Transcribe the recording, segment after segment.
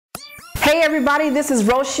Hey everybody, this is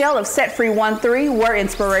Roshell of Set Free 13, where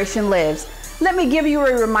inspiration lives. Let me give you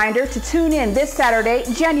a reminder to tune in this Saturday,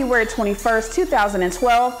 January 21st,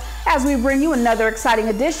 2012, as we bring you another exciting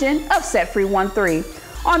edition of Set Free 13.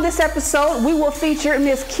 On this episode, we will feature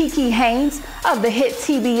Miss Kiki Haynes of the hit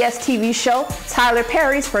TBS TV show Tyler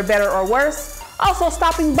Perry's For Better or Worse. Also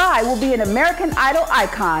stopping by will be an American Idol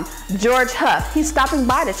icon, George Huff. He's stopping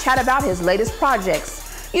by to chat about his latest projects.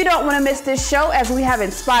 You don't want to miss this show as we have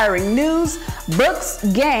inspiring news, books,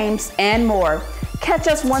 games, and more. Catch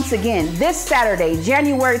us once again this Saturday,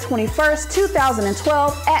 January 21st,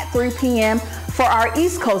 2012 at 3 p.m. for our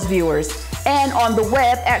East Coast viewers, and on the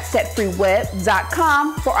web at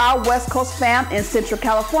setfreeweb.com for our West Coast fam in Central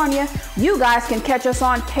California. You guys can catch us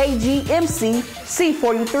on KGMC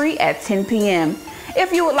C43 at 10 p.m.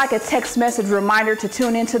 If you would like a text message reminder to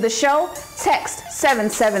tune into the show, text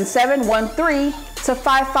 77713 to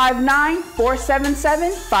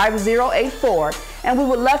 559-477-5084, and we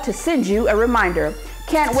would love to send you a reminder.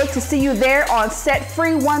 Can't wait to see you there on Set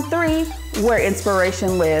Free 13, where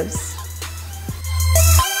inspiration lives.